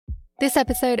This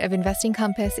episode of Investing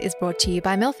Compass is brought to you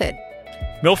by Milford.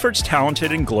 Milford's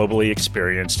talented and globally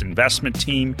experienced investment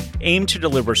team aim to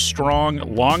deliver strong,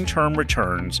 long-term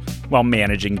returns while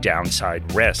managing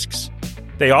downside risks.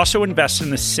 They also invest in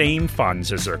the same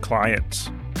funds as their clients.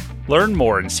 Learn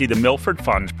more and see the Milford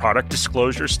Fund's product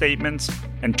disclosure statements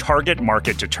and target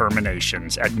market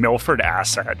determinations at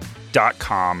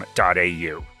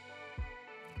milfordasset.com.au.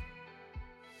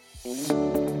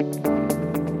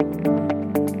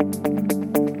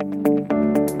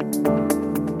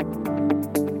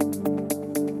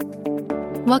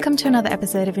 Welcome to another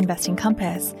episode of Investing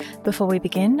Compass. Before we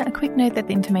begin, a quick note that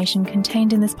the information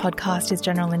contained in this podcast is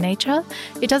general in nature.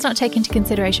 It does not take into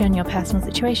consideration your personal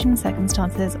situation,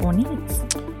 circumstances, or needs.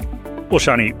 Well,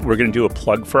 Shani, we're going to do a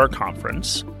plug for our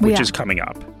conference, which is coming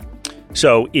up.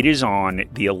 So it is on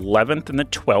the 11th and the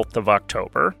 12th of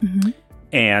October. Mm-hmm.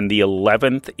 And the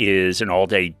 11th is an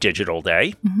all-day digital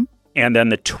day. Mm-hmm. And then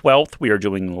the 12th, we are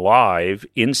doing live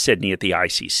in Sydney at the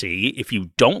ICC. If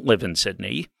you don't live in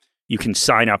Sydney, you can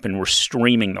sign up and we're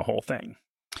streaming the whole thing.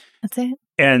 That's it.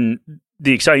 And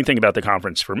the exciting thing about the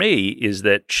conference for me is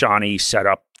that Shani set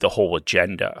up the whole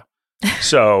agenda.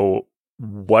 So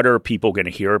what are people going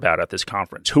to hear about at this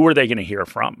conference? Who are they going to hear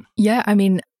from? Yeah, I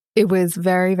mean, it was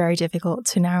very, very difficult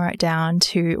to narrow it down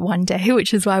to one day,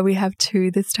 which is why we have two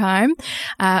this time.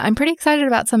 I'm pretty excited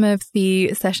about some of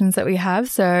the sessions that we have.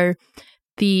 So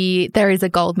there is a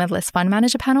gold medalist fund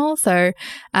manager panel. So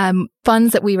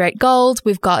funds that we rate gold,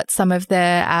 we've got some of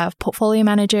the portfolio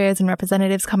managers and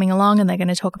representatives coming along, and they're going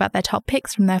to talk about their top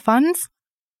picks from their funds.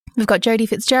 We've got Jodie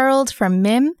Fitzgerald from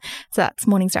MIM, so that's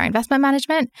Morningstar Investment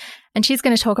Management, and she's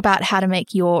going to talk about how to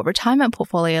make your retirement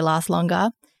portfolio last longer.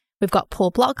 We've got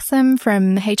Paul Bloxham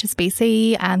from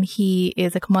HSBC, and he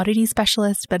is a commodity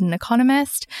specialist but an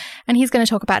economist, and he's going to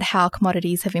talk about how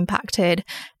commodities have impacted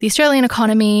the Australian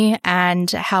economy and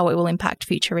how it will impact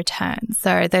future returns.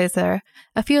 So those are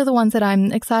a few of the ones that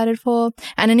I'm excited for.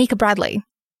 And Anika Bradley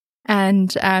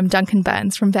and Duncan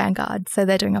Burns from Vanguard. So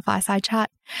they're doing a fireside chat.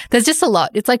 There's just a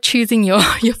lot. It's like choosing your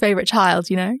favorite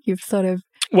child, you know? You've sort of...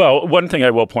 Well, one thing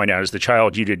I will point out is the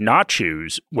child you did not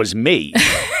choose was me.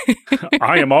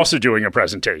 I am also doing a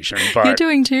presentation. But you're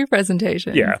doing two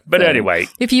presentations. Yeah, but so anyway.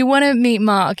 If you want to meet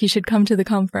Mark, you should come to the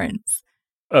conference.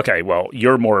 Okay, well,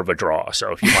 you're more of a draw.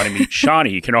 So if you want to meet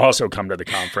Shani, you can also come to the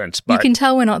conference. But you can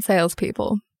tell we're not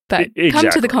salespeople, but exactly. Come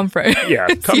to the conference. Yeah,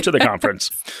 come to the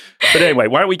conference. But anyway,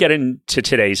 why don't we get into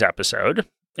today's episode?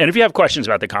 And if you have questions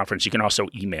about the conference, you can also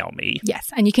email me. Yes,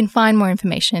 and you can find more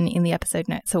information in the episode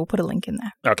notes, so we'll put a link in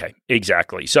there. Okay,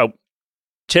 exactly. So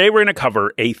today we're going to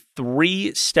cover a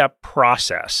 3-step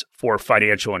process for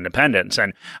financial independence.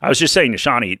 And I was just saying to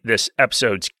Shani, this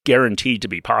episode's guaranteed to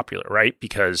be popular, right?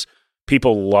 Because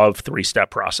people love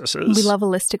 3-step processes. We love a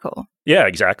listicle. Yeah,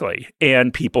 exactly.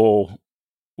 And people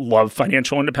love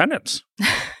financial independence.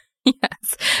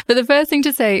 Yes. But the first thing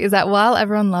to say is that while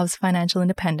everyone loves financial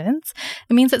independence,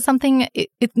 it means that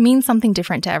it means something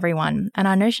different to everyone. And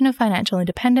our notion of financial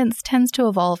independence tends to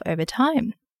evolve over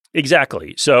time.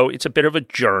 Exactly. So it's a bit of a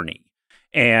journey.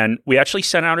 And we actually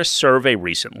sent out a survey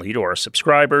recently to our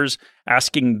subscribers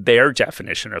asking their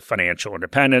definition of financial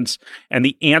independence. And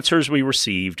the answers we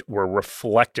received were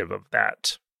reflective of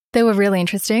that. They were really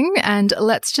interesting, and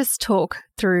let's just talk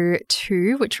through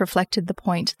two, which reflected the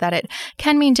point that it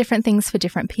can mean different things for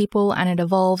different people, and it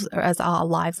evolves as our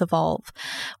lives evolve.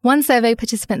 One survey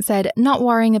participant said, not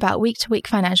worrying about week-to-week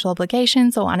financial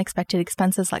obligations or unexpected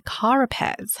expenses like car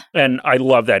repairs. And I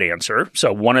love that answer.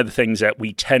 So one of the things that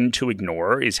we tend to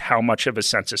ignore is how much of a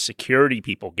sense of security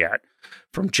people get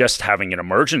from just having an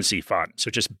emergency fund. So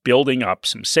just building up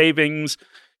some savings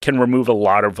can remove a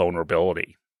lot of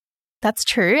vulnerability. That's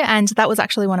true. And that was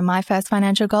actually one of my first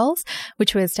financial goals,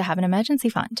 which was to have an emergency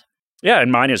fund. Yeah,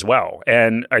 and mine as well.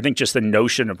 And I think just the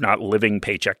notion of not living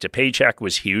paycheck to paycheck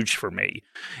was huge for me.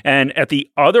 And at the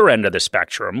other end of the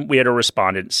spectrum, we had a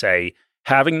respondent say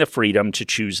having the freedom to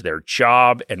choose their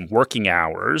job and working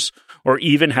hours, or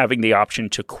even having the option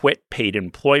to quit paid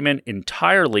employment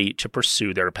entirely to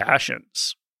pursue their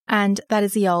passions. And that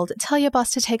is the old, tell your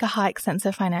boss to take a hike sense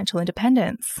of financial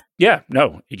independence. Yeah,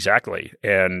 no, exactly.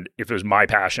 And if it was my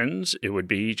passions, it would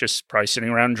be just probably sitting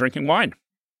around and drinking wine.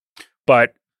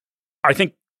 But I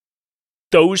think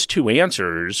those two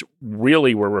answers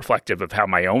really were reflective of how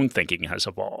my own thinking has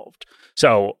evolved.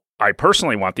 So I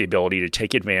personally want the ability to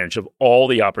take advantage of all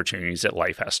the opportunities that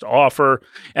life has to offer.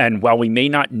 And while we may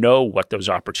not know what those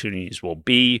opportunities will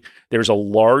be, there's a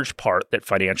large part that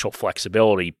financial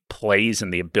flexibility plays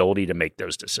in the ability to make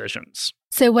those decisions.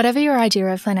 So whatever your idea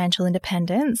of financial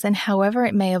independence and however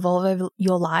it may evolve over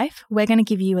your life, we're going to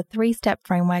give you a 3-step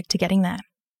framework to getting there.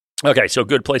 Okay, so a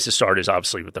good place to start is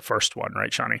obviously with the first one,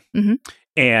 right, Shani? Mm-hmm.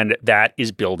 And that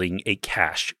is building a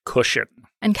cash cushion.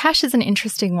 And cash is an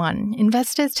interesting one.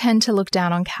 Investors tend to look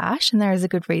down on cash, and there is a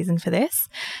good reason for this.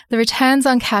 The returns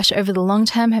on cash over the long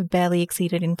term have barely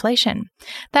exceeded inflation.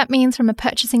 That means from a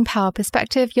purchasing power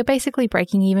perspective, you're basically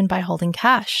breaking even by holding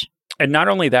cash. And not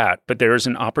only that, but there is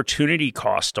an opportunity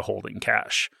cost to holding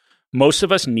cash. Most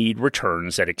of us need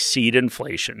returns that exceed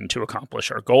inflation to accomplish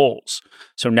our goals.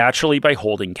 So naturally, by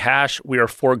holding cash, we are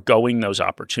foregoing those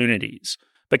opportunities.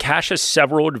 But cash has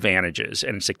several advantages,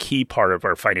 and it's a key part of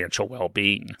our financial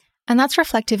well-being. And that's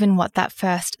reflective in what that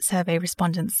first survey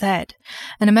respondent said.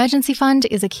 An emergency fund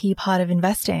is a key part of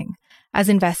investing. As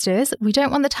investors, we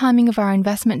don't want the timing of our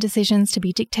investment decisions to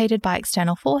be dictated by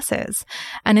external forces.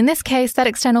 And in this case, that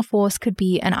external force could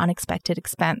be an unexpected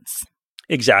expense.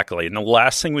 Exactly. And the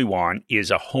last thing we want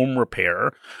is a home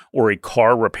repair or a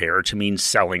car repair to mean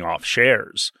selling off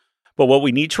shares. But what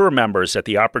we need to remember is that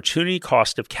the opportunity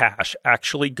cost of cash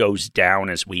actually goes down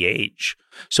as we age.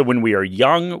 So when we are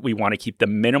young, we want to keep the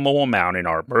minimal amount in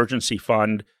our emergency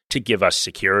fund to give us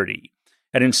security.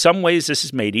 And in some ways, this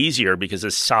is made easier because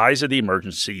the size of the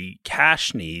emergency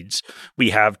cash needs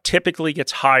we have typically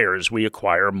gets higher as we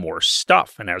acquire more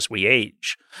stuff and as we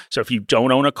age. So if you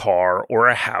don't own a car or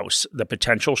a house, the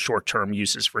potential short-term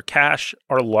uses for cash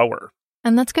are lower.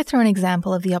 And let's go through an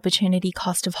example of the opportunity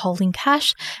cost of holding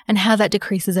cash and how that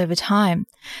decreases over time.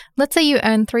 Let's say you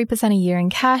earn 3% a year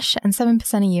in cash and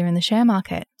 7% a year in the share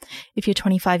market. If you're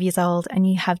 25 years old and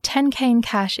you have 10K in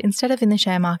cash instead of in the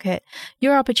share market,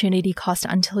 your opportunity cost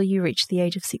until you reach the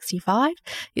age of 65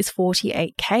 is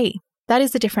 48K. That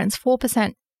is the difference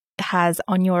 4% has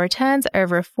on your returns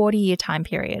over a 40-year time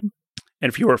period.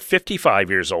 And if you are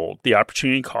 55 years old, the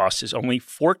opportunity cost is only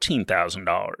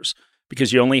 $14,000.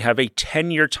 Because you only have a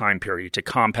 10-year time period to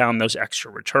compound those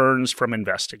extra returns from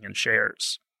investing in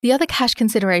shares. The other cash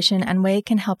consideration and way it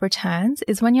can help returns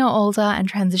is when you're older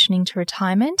and transitioning to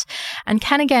retirement and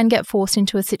can again get forced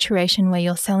into a situation where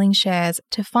you're selling shares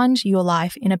to fund your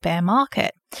life in a bear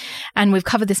market. And we've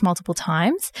covered this multiple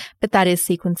times, but that is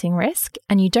sequencing risk,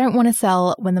 and you don't want to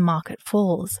sell when the market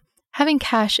falls. Having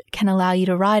cash can allow you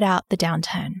to ride out the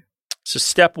downturn. So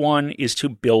step one is to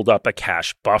build up a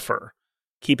cash buffer.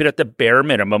 Keep it at the bare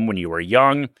minimum when you are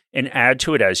young and add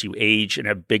to it as you age and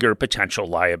have bigger potential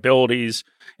liabilities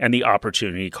and the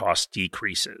opportunity cost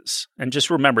decreases. And just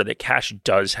remember that cash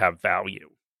does have value.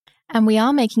 And we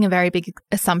are making a very big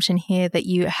assumption here that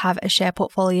you have a share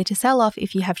portfolio to sell off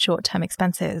if you have short-term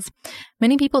expenses.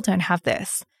 Many people don't have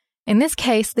this. In this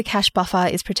case, the cash buffer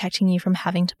is protecting you from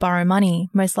having to borrow money,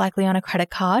 most likely on a credit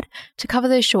card, to cover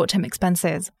those short-term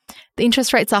expenses. The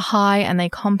interest rates are high and they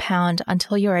compound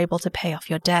until you're able to pay off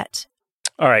your debt.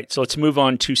 All right, so let's move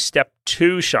on to step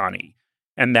 2, Shani,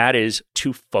 and that is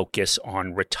to focus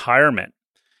on retirement.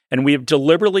 And we have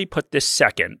deliberately put this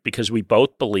second because we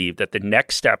both believe that the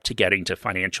next step to getting to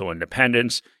financial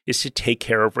independence is to take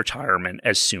care of retirement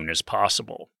as soon as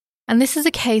possible. And this is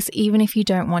a case even if you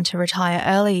don't want to retire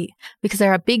early, because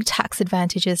there are big tax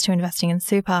advantages to investing in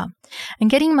super. And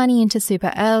getting money into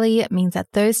super early means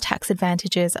that those tax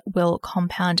advantages will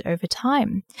compound over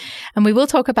time. And we will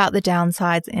talk about the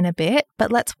downsides in a bit,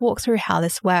 but let's walk through how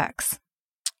this works.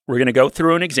 We're going to go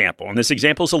through an example, and this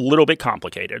example is a little bit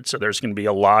complicated, so there's going to be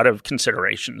a lot of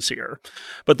considerations here.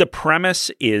 But the premise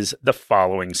is the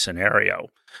following scenario.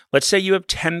 Let's say you have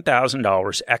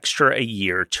 $10,000 extra a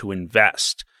year to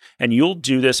invest. And you'll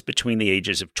do this between the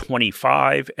ages of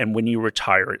 25 and when you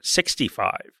retire at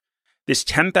 65. This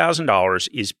 $10,000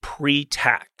 is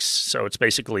pre-tax, so it's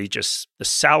basically just the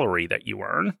salary that you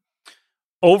earn.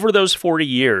 Over those 40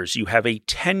 years, you have a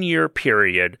 10-year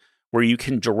period where you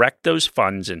can direct those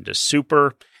funds into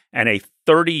super and a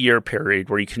 30-year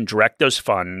period where you can direct those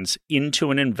funds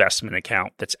into an investment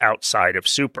account that's outside of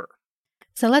super.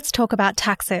 So let's talk about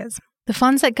taxes. The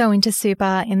funds that go into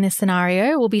super in this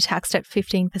scenario will be taxed at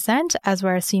 15% as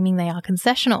we're assuming they are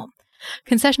concessional.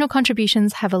 Concessional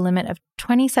contributions have a limit of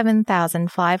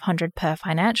 $27,500 per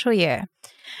financial year.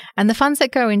 And the funds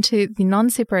that go into the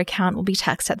non-super account will be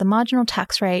taxed at the marginal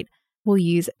tax rate. We'll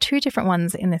use 2 different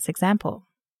ones in this example.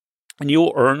 And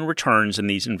you'll earn returns in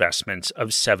these investments of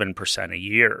 7% a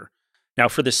year. Now,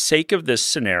 for the sake of this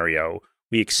scenario,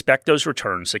 we expect those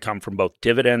returns to come from both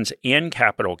dividends and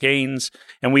capital gains,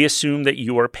 and we assume that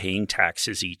you are paying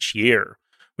taxes each year.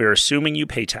 We are assuming you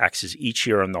pay taxes each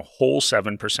year on the whole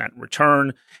 7%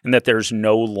 return and that there's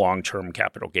no long-term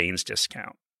capital gains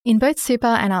discount. In both super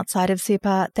and outside of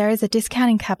super, there is a discount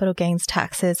in capital gains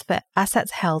taxes for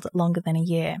assets held longer than a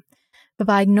year. But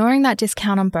by ignoring that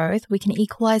discount on both, we can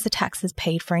equalize the taxes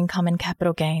paid for income and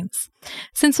capital gains.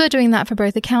 Since we're doing that for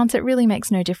both accounts, it really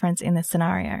makes no difference in this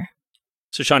scenario.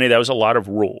 So, Shani, that was a lot of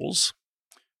rules,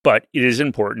 but it is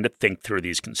important to think through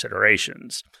these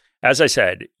considerations. As I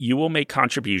said, you will make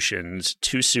contributions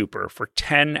to Super for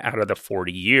 10 out of the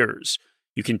 40 years.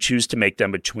 You can choose to make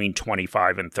them between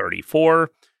 25 and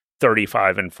 34,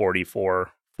 35 and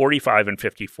 44, 45 and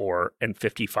 54, and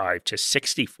 55 to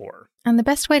 64. And the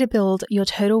best way to build your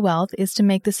total wealth is to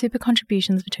make the super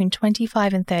contributions between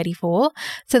 25 and 34,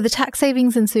 so the tax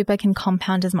savings in super can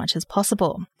compound as much as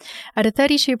possible. At a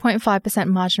 32.5%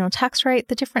 marginal tax rate,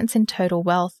 the difference in total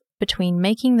wealth between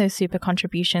making those super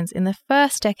contributions in the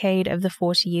first decade of the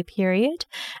 40-year period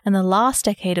and the last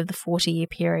decade of the 40-year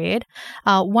period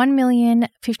are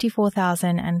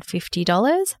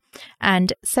 $1,054,050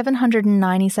 and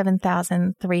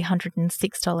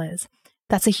 $797,306.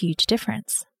 That's a huge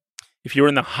difference. If you're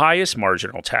in the highest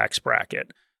marginal tax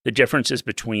bracket, the difference is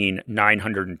between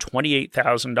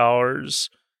 $928,000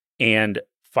 and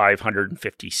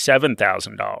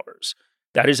 $557,000.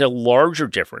 That is a larger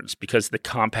difference because the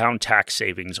compound tax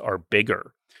savings are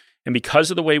bigger. And because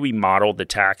of the way we modeled the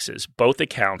taxes, both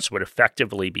accounts would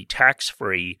effectively be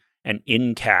tax-free and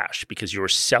in cash because you're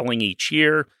selling each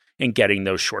year and getting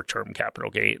those short-term capital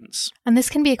gains. And this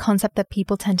can be a concept that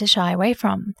people tend to shy away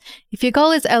from. If your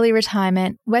goal is early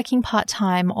retirement, working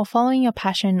part-time, or following your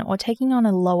passion, or taking on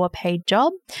a lower-paid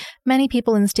job, many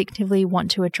people instinctively want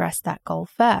to address that goal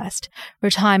first.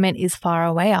 Retirement is far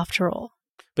away after all.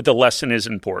 But the lesson is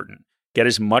important. Get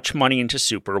as much money into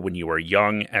Super when you are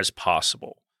young as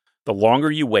possible. The longer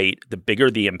you wait, the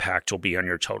bigger the impact will be on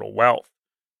your total wealth.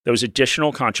 Those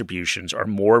additional contributions are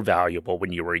more valuable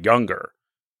when you are younger.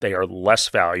 They are less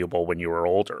valuable when you are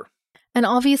older. And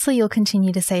obviously, you'll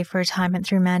continue to save for retirement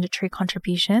through mandatory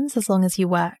contributions as long as you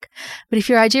work. But if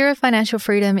your idea of financial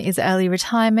freedom is early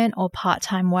retirement or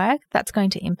part-time work, that's going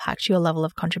to impact your level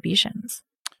of contributions.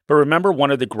 But remember,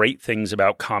 one of the great things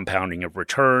about compounding of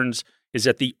returns is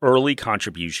that the early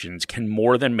contributions can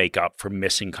more than make up for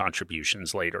missing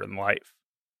contributions later in life.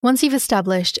 Once you've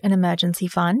established an emergency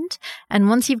fund, and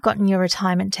once you've gotten your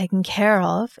retirement taken care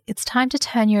of, it's time to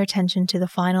turn your attention to the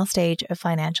final stage of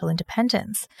financial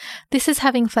independence. This is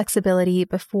having flexibility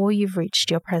before you've reached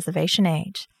your preservation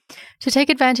age. To take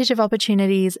advantage of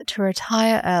opportunities to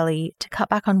retire early, to cut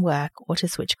back on work, or to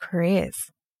switch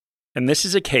careers. And this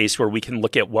is a case where we can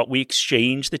look at what we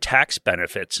exchange the tax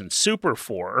benefits in Super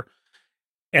for,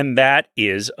 and that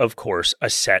is, of course, a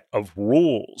set of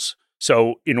rules.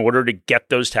 So in order to get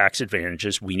those tax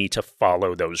advantages, we need to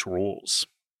follow those rules.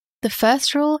 The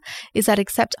first rule is that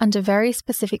except under very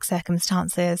specific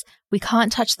circumstances, we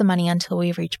can't touch the money until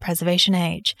we reach preservation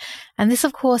age. And this,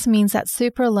 of course, means that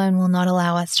Super alone will not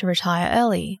allow us to retire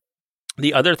early.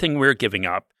 The other thing we're giving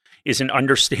up is an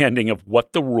understanding of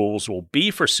what the rules will be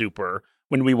for Super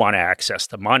when we want to access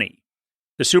the money.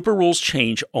 The Super rules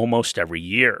change almost every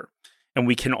year, and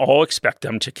we can all expect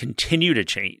them to continue to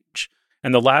change.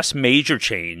 And the last major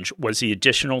change was the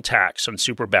additional tax on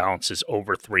Super balances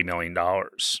over $3 million.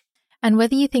 And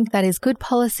whether you think that is good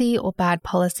policy or bad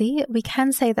policy, we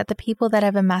can say that the people that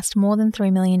have amassed more than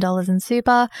 $3 million in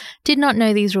Super did not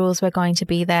know these rules were going to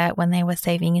be there when they were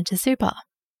saving into Super.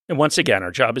 And once again,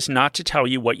 our job is not to tell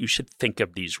you what you should think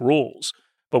of these rules,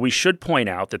 but we should point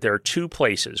out that there are two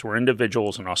places where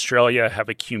individuals in Australia have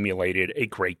accumulated a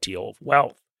great deal of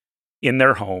wealth: in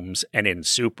their homes and in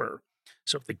Super.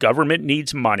 So if the government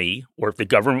needs money, or if the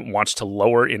government wants to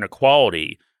lower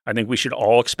inequality, I think we should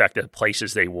all expect that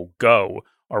places they will go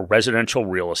are residential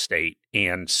real estate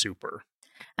and Super.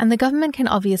 And the government can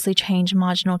obviously change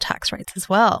marginal tax rates as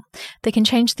well. They can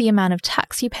change the amount of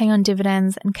tax you pay on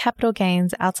dividends and capital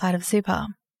gains outside of Super.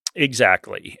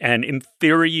 Exactly. And in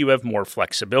theory, you have more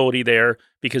flexibility there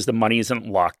because the money isn't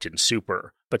locked in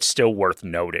Super, but still worth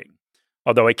noting.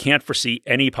 Although I can't foresee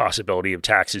any possibility of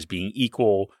taxes being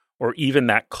equal or even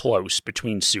that close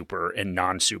between Super and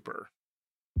non-Super.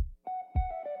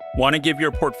 Want to give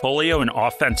your portfolio an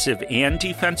offensive and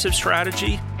defensive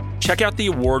strategy? Check out the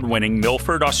award-winning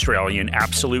Milford Australian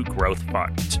Absolute Growth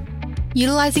Fund.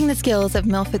 Utilising the skills of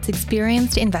Milford's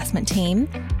experienced investment team,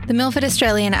 the Milford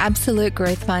Australian Absolute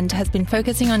Growth Fund has been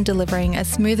focusing on delivering a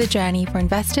smoother journey for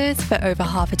investors for over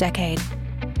half a decade.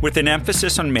 With an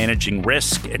emphasis on managing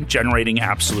risk and generating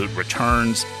absolute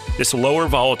returns, this lower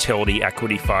volatility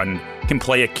equity fund can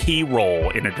play a key role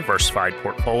in a diversified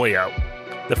portfolio.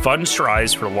 The fund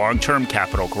strives for long-term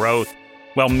capital growth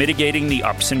while mitigating the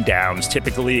ups and downs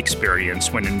typically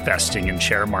experienced when investing in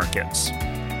share markets.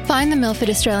 Find the Milford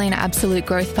Australian Absolute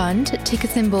Growth Fund, ticker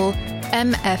symbol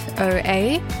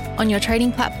MFOA, on your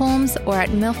trading platforms or at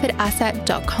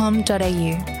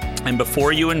milfordasset.com.au. And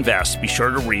before you invest, be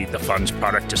sure to read the fund's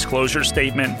product disclosure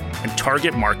statement and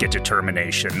target market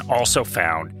determination, also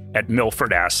found at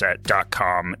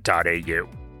milfordasset.com.au.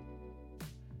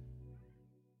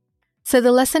 So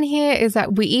the lesson here is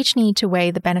that we each need to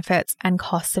weigh the benefits and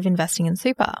costs of investing in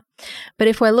super. But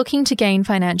if we're looking to gain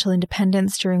financial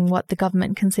independence during what the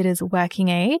government considers working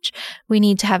age, we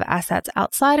need to have assets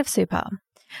outside of super.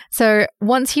 So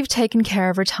once you've taken care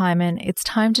of retirement, it's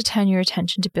time to turn your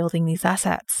attention to building these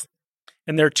assets.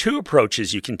 And there are two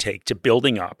approaches you can take to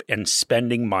building up and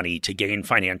spending money to gain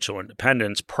financial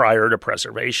independence prior to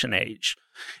preservation age.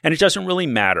 And it doesn't really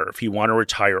matter if you want to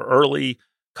retire early,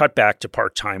 cut back to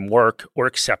part-time work, or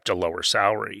accept a lower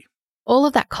salary. All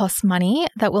of that costs money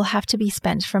that will have to be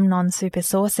spent from non-super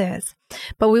sources.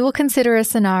 But we will consider a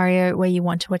scenario where you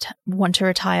want to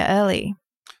retire early.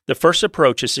 The first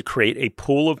approach is to create a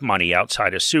pool of money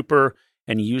outside of super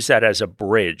and use that as a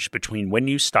bridge between when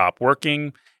you stop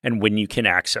working and when you can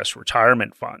access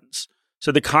retirement funds.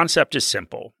 So the concept is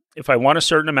simple. If I want a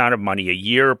certain amount of money a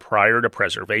year prior to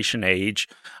preservation age,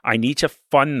 I need to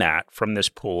fund that from this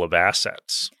pool of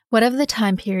assets. Whatever the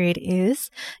time period is,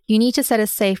 you need to set a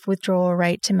safe withdrawal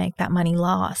rate to make that money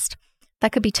last.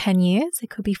 That could be 10 years, it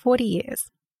could be 40 years.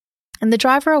 And the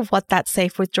driver of what that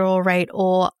safe withdrawal rate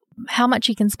or how much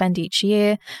you can spend each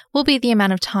year will be the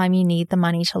amount of time you need the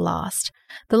money to last.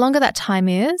 The longer that time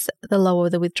is, the lower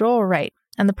the withdrawal rate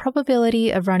and the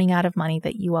probability of running out of money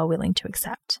that you are willing to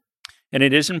accept. And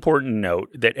it is important to note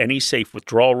that any safe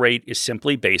withdrawal rate is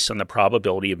simply based on the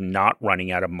probability of not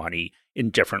running out of money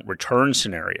in different return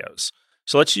scenarios.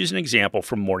 So let's use an example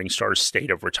from Morningstar's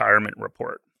State of Retirement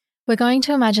report. We're going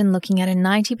to imagine looking at a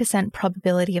 90%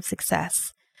 probability of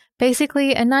success.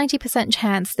 Basically, a 90%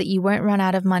 chance that you won't run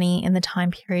out of money in the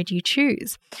time period you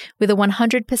choose, with a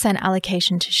 100%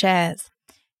 allocation to shares.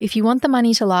 If you want the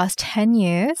money to last 10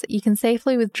 years, you can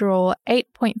safely withdraw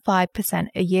 8.5%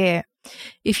 a year.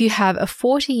 If you have a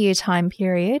 40-year time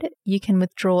period, you can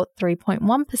withdraw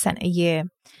 3.1% a year.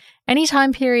 Any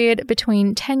time period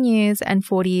between 10 years and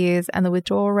 40 years, and the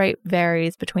withdrawal rate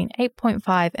varies between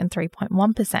 8.5 and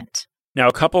 3.1%. Now,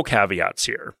 a couple caveats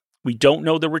here. We don't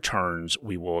know the returns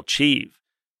we will achieve.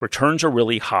 Returns are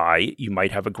really high. You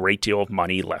might have a great deal of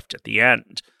money left at the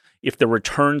end. If the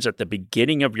returns at the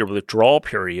beginning of your withdrawal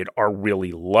period are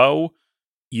really low,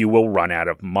 you will run out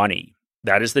of money.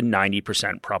 That is the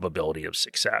 90% probability of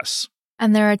success.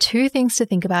 And there are two things to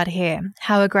think about here.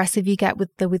 How aggressive you get with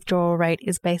the withdrawal rate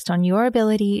is based on your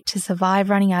ability to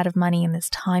survive running out of money in this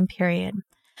time period.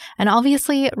 And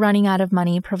obviously, running out of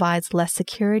money provides less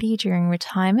security during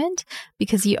retirement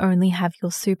because you only have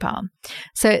your super.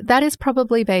 So that is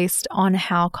probably based on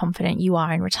how confident you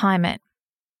are in retirement.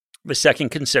 The second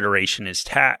consideration is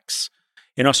tax.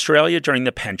 In Australia, during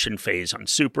the pension phase on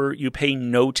super, you pay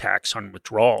no tax on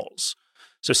withdrawals.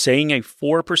 So saying a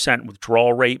 4%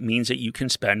 withdrawal rate means that you can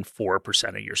spend 4%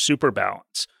 of your super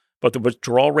balance. But the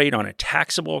withdrawal rate on a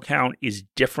taxable account is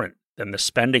different than the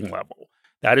spending level.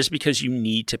 That is because you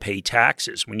need to pay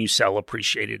taxes when you sell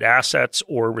appreciated assets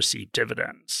or receive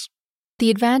dividends.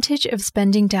 The advantage of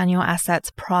spending down your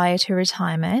assets prior to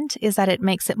retirement is that it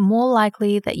makes it more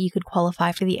likely that you could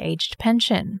qualify for the aged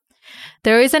pension.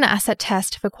 There is an asset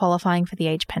test for qualifying for the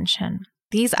age pension.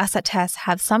 These asset tests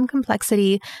have some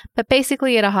complexity, but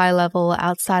basically at a high level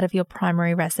outside of your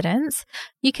primary residence,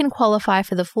 you can qualify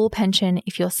for the full pension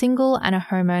if you're single and a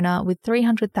homeowner with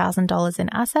 $300,000 in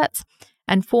assets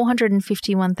and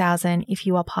 $451,000 if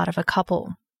you are part of a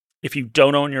couple. If you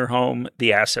don't own your home,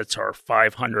 the assets are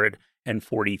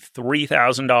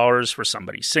 $543,000 for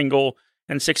somebody single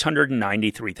and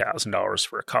 $693,000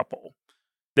 for a couple.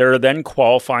 There are then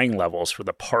qualifying levels for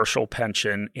the partial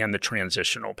pension and the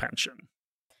transitional pension.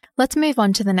 Let's move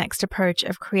on to the next approach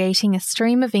of creating a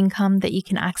stream of income that you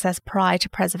can access prior to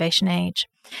preservation age.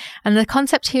 And the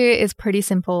concept here is pretty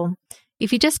simple.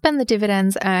 If you just spend the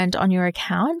dividends earned on your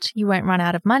account, you won't run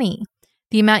out of money.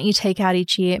 The amount you take out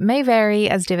each year may vary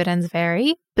as dividends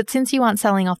vary, but since you aren't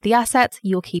selling off the assets,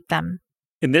 you'll keep them.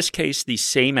 In this case, these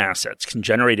same assets can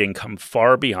generate income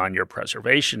far beyond your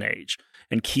preservation age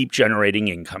and keep generating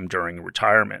income during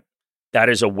retirement. That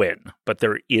is a win, but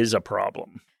there is a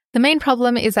problem. The main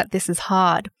problem is that this is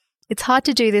hard. It's hard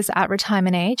to do this at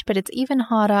retirement age, but it's even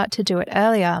harder to do it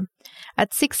earlier,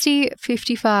 at 60,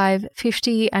 55,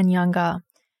 50, and younger.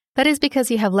 That is because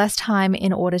you have less time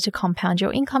in order to compound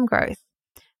your income growth.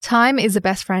 Time is the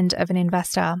best friend of an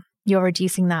investor. You're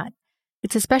reducing that.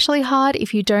 It's especially hard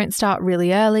if you don't start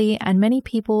really early, and many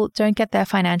people don't get their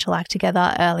financial act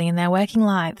together early in their working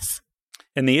lives.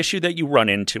 And the issue that you run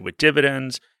into with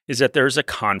dividends is that there's a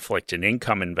conflict in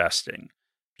income investing.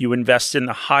 If you invest in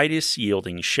the highest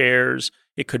yielding shares,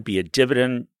 it could be a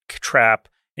dividend trap,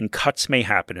 and cuts may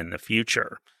happen in the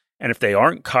future. And if they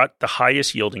aren't cut, the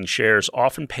highest yielding shares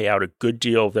often pay out a good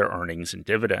deal of their earnings in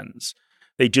dividends.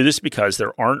 They do this because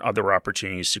there aren't other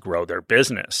opportunities to grow their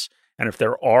business. And if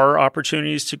there are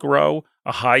opportunities to grow,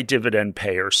 a high dividend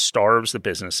payer starves the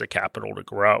business of capital to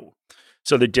grow.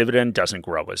 So the dividend doesn't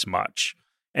grow as much.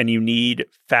 And you need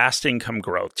fast income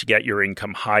growth to get your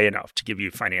income high enough to give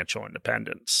you financial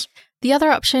independence. The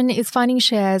other option is finding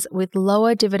shares with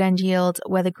lower dividend yields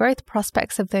where the growth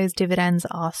prospects of those dividends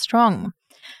are strong.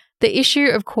 The issue,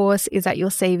 of course, is that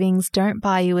your savings don't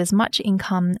buy you as much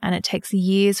income and it takes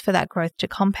years for that growth to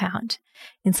compound.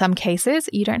 In some cases,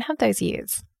 you don't have those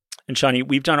years. And Shani,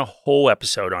 we've done a whole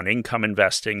episode on income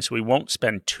investing, so we won't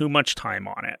spend too much time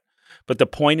on it. But the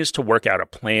point is to work out a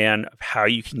plan of how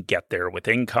you can get there with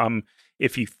income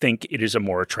if you think it is a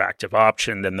more attractive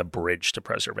option than the bridge to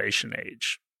preservation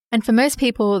age. And for most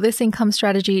people, this income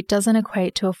strategy doesn't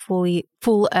equate to a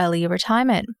full early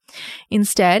retirement.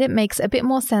 Instead, it makes a bit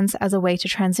more sense as a way to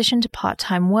transition to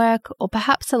part-time work or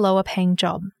perhaps a lower paying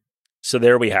job. So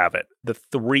there we have it, the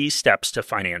 3 steps to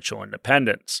financial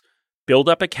independence. Build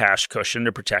up a cash cushion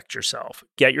to protect yourself.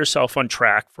 Get yourself on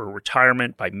track for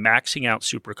retirement by maxing out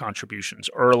super contributions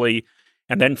early,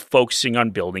 and then focusing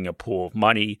on building a pool of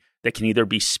money that can either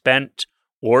be spent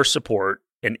or support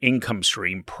an income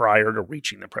stream prior to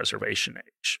reaching the preservation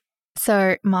age.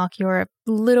 So, Mark, you're a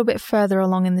little bit further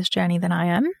along in this journey than I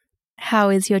am. How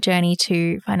is your journey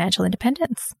to financial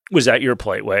independence? Was that your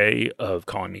polite way of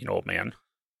calling me an old man?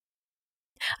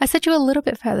 I said you're a little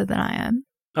bit further than I am.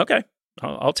 Okay,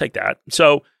 I'll take that.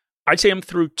 So I'd say I'm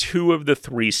through 2 of the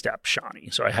 3 steps,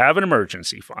 Shani. So I have an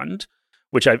emergency fund,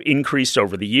 which I've increased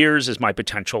over the years as my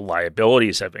potential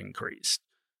liabilities have increased.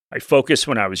 I focused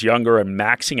when I was younger on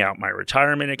maxing out my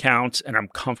retirement accounts, and I'm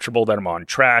comfortable that I'm on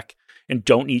track and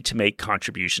don't need to make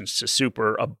contributions to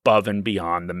super above and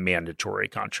beyond the mandatory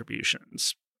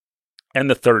contributions. And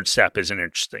the 3rd step is an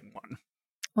interesting one.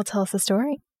 Well, tell us the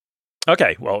story.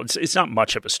 Okay, well, it's not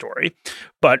much of a story,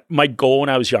 but my goal when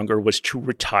I was younger was to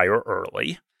retire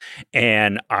early,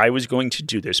 and I was going to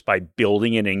do this by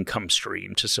building an income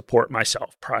stream to support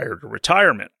myself prior to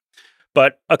retirement.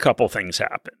 But a couple things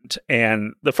happened.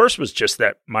 And the first was just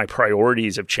that my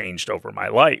priorities have changed over my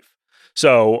life.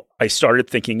 So I started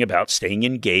thinking about staying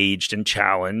engaged and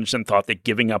challenged and thought that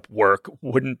giving up work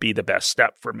wouldn't be the best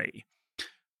step for me.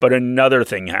 But another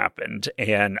thing happened,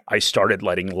 and I started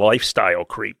letting lifestyle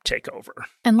creep take over.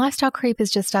 And lifestyle creep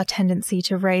is just our tendency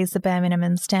to raise the bare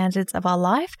minimum standards of our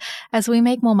life as we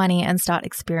make more money and start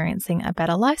experiencing a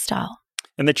better lifestyle.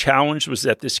 And the challenge was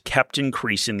that this kept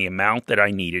increasing the amount that I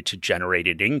needed to generate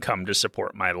an income to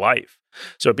support my life.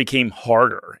 So it became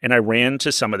harder, and I ran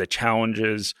into some of the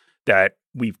challenges that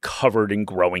we've covered in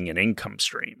growing an income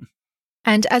stream.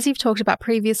 And as you've talked about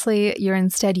previously, you're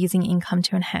instead using income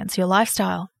to enhance your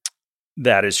lifestyle.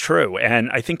 That is true. And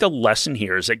I think the lesson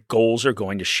here is that goals are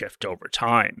going to shift over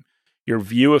time. Your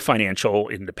view of financial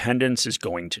independence is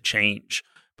going to change.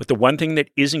 But the one thing that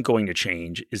isn't going to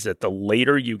change is that the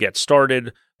later you get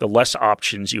started, the less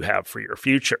options you have for your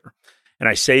future. And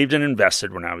I saved and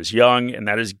invested when I was young, and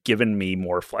that has given me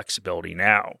more flexibility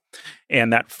now.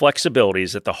 And that flexibility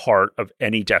is at the heart of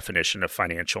any definition of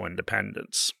financial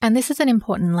independence. And this is an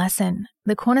important lesson.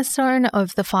 The cornerstone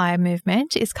of the FIRE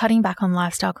movement is cutting back on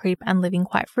lifestyle creep and living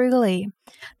quite frugally.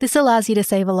 This allows you to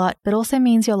save a lot, but also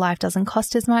means your life doesn't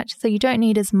cost as much, so you don't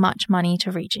need as much money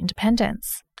to reach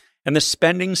independence. And the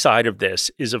spending side of this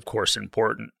is, of course,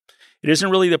 important. It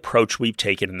isn't really the approach we've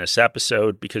taken in this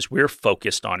episode because we're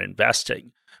focused on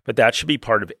investing, but that should be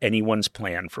part of anyone's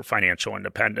plan for financial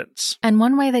independence. And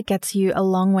one way that gets you a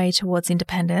long way towards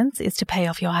independence is to pay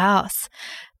off your house.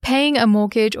 Paying a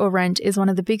mortgage or rent is one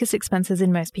of the biggest expenses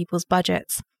in most people's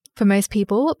budgets. For most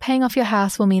people, paying off your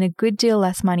house will mean a good deal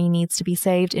less money needs to be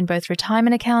saved in both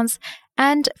retirement accounts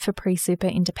and for pre-super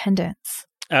independence.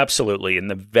 Absolutely. And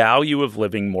the value of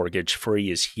living mortgage-free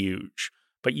is huge,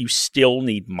 but you still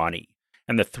need money.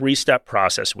 And the 3-step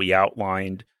process we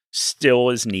outlined still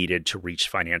is needed to reach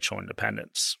financial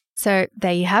independence. So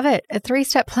there you have it, a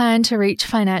 3-step plan to reach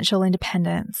financial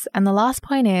independence. And the last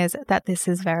point is that this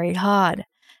is very hard.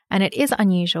 And it is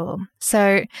unusual.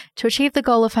 So to achieve the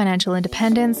goal of financial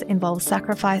independence involves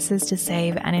sacrifices to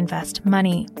save and invest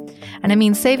money. And it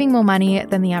means saving more money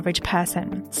than the average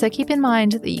person. So keep in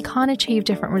mind that you can't achieve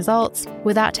different results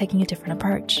without taking a different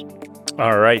approach.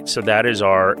 All right, so that is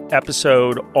our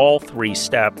episode, all 3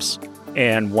 steps.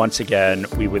 And once again,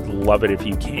 we would love it if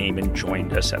you came and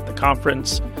joined us at the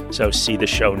conference. So see the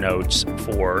show notes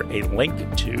for a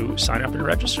link to sign up and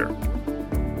register.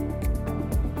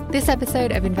 This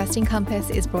episode of Investing Compass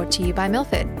is brought to you by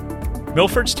Milford.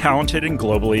 Milford's talented and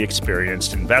globally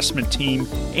experienced investment team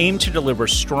aim to deliver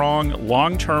strong,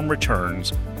 long-term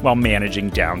returns while managing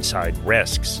downside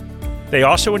risks. They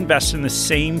also invest in the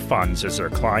same funds as their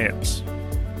clients.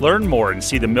 Learn more and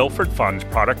see the Milford Fund's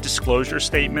product disclosure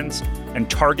statements and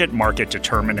target market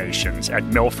determinations at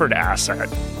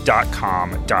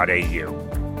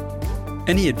milfordasset.com.au.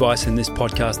 Any advice in this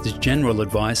podcast is general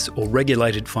advice or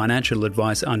regulated financial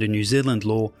advice under New Zealand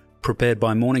law, prepared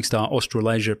by Morningstar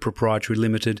Australasia Proprietary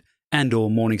Limited and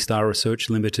or Morningstar Research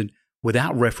Limited,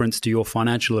 without reference to your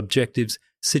financial objectives,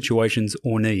 situations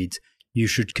or needs. You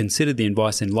should consider the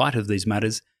advice in light of these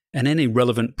matters and any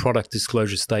relevant product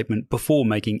disclosure statement before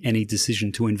making any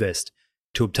decision to invest.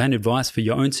 To obtain advice for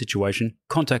your own situation,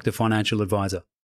 contact a financial advisor.